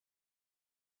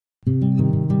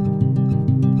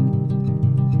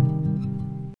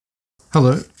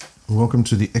Hello, and welcome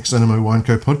to the Ex Animo Wine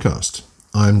Co podcast.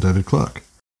 I'm David Clark.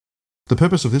 The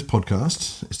purpose of this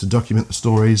podcast is to document the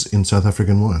stories in South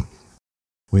African wine.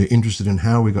 We're interested in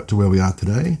how we got to where we are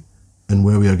today and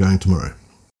where we are going tomorrow.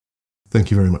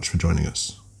 Thank you very much for joining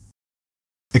us.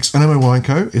 Ex Animo Wine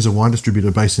Co is a wine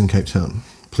distributor based in Cape Town.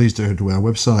 Please go to our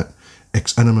website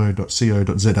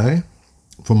exanimo.co.za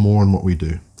for more on what we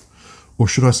do. Or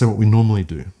should I say what we normally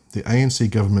do? The ANC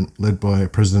government, led by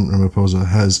President Ramaphosa,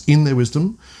 has, in their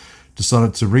wisdom,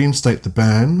 decided to reinstate the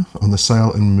ban on the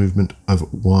sale and movement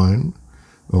of wine,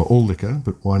 or all liquor,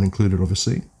 but wine included,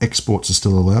 obviously. Exports are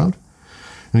still allowed.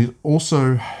 And it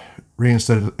also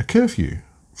reinstated a curfew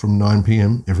from 9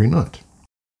 p.m. every night.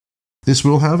 This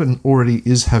will have, and already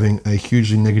is having, a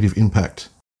hugely negative impact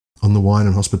on the wine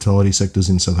and hospitality sectors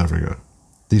in South Africa.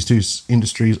 These two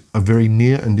industries are very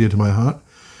near and dear to my heart,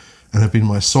 and have been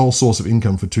my sole source of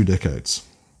income for 2 decades.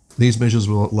 These measures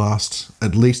will last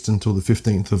at least until the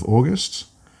 15th of August,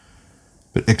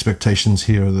 but expectations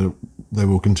here are that they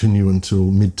will continue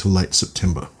until mid to late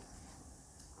September.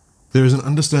 There is an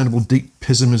understandable deep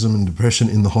pessimism and depression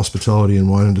in the hospitality and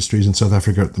wine industries in South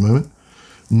Africa at the moment.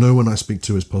 No one I speak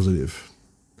to is positive.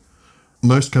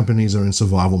 Most companies are in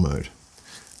survival mode,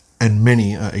 and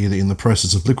many are either in the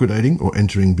process of liquidating or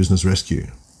entering business rescue.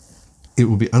 It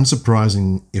will be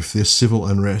unsurprising if this civil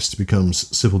unrest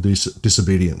becomes civil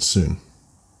disobedience soon.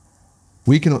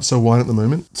 We cannot sell wine at the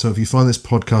moment, so if you find this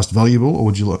podcast valuable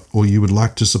or you would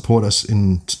like to support us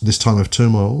in this time of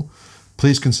turmoil,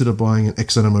 please consider buying an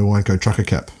Ex Animo Wine Co trucker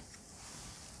cap,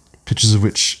 pictures of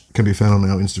which can be found on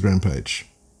our Instagram page.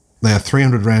 They are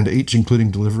 300 Rand each,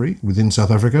 including delivery within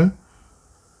South Africa.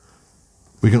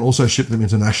 We can also ship them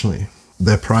internationally.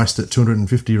 They're priced at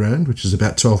 250 Rand, which is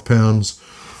about £12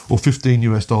 or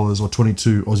 $15 or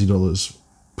 22 Aussie dollars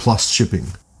plus shipping.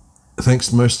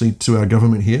 Thanks mostly to our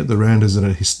government here, the Rand is at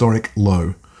a historic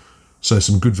low, so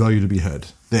some good value to be had.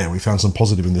 There, we found some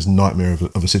positive in this nightmare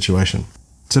of a situation.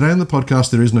 Today on the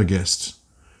podcast, there is no guest.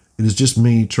 It is just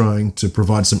me trying to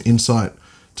provide some insight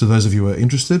to those of you who are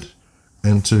interested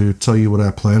and to tell you what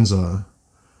our plans are,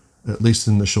 at least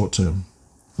in the short term.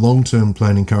 Long-term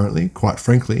planning currently, quite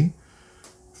frankly,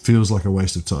 feels like a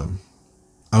waste of time.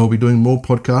 I will be doing more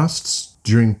podcasts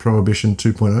during Prohibition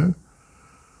 2.0.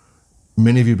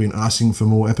 Many of you have been asking for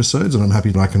more episodes, and I'm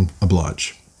happy that I can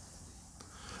oblige.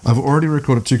 I've already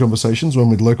recorded 2 conversations, one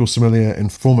with local sommelier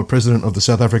and former president of the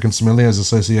South African Sommeliers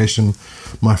Association,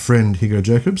 my friend Hugo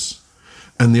Jacobs,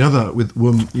 and the other with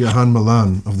Johan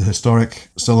Milan of the historic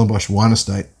Stellenbosch wine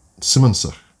estate,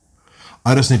 Simonsuch.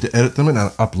 I just need to edit them and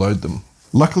upload them.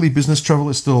 Luckily, business travel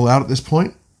is still allowed at this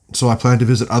point, so I plan to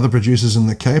visit other producers in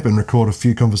the Cape and record a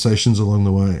few conversations along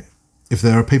the way. If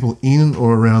there are people in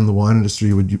or around the wine industry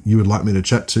you would like me to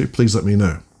chat to, please let me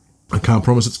know. I can't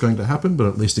promise it's going to happen, but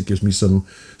at least it gives me some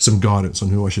guidance on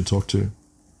who I should talk to.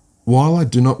 While I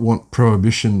do not want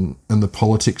prohibition and the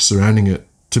politics surrounding it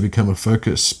to become a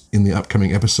focus in the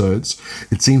upcoming episodes,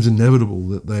 it seems inevitable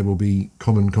that they will be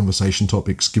common conversation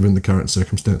topics given the current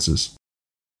circumstances.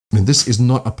 And this is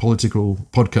not a political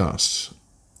podcast,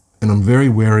 and I'm very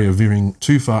wary of veering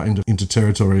too far into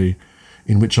territory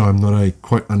in which I'm not a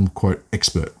quote-unquote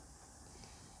expert.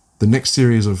 The next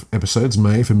series of episodes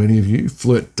may, for many of you,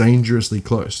 flirt dangerously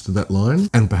close to that line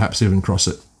and perhaps even cross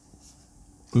it.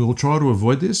 We will try to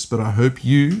avoid this, but I hope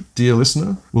you, dear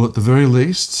listener, will at the very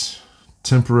least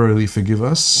temporarily forgive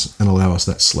us and allow us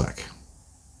that slack.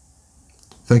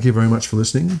 Thank you very much for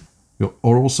listening. Your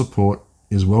oral support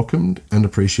is welcomed and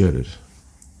appreciated.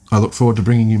 I look forward to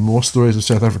bringing you more stories of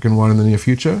South African wine in the near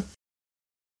future.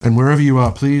 And wherever you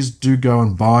are, please do go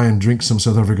and buy and drink some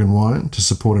South African wine to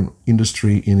support an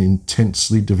industry in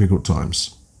intensely difficult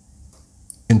times.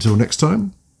 Until next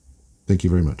time, thank you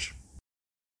very much.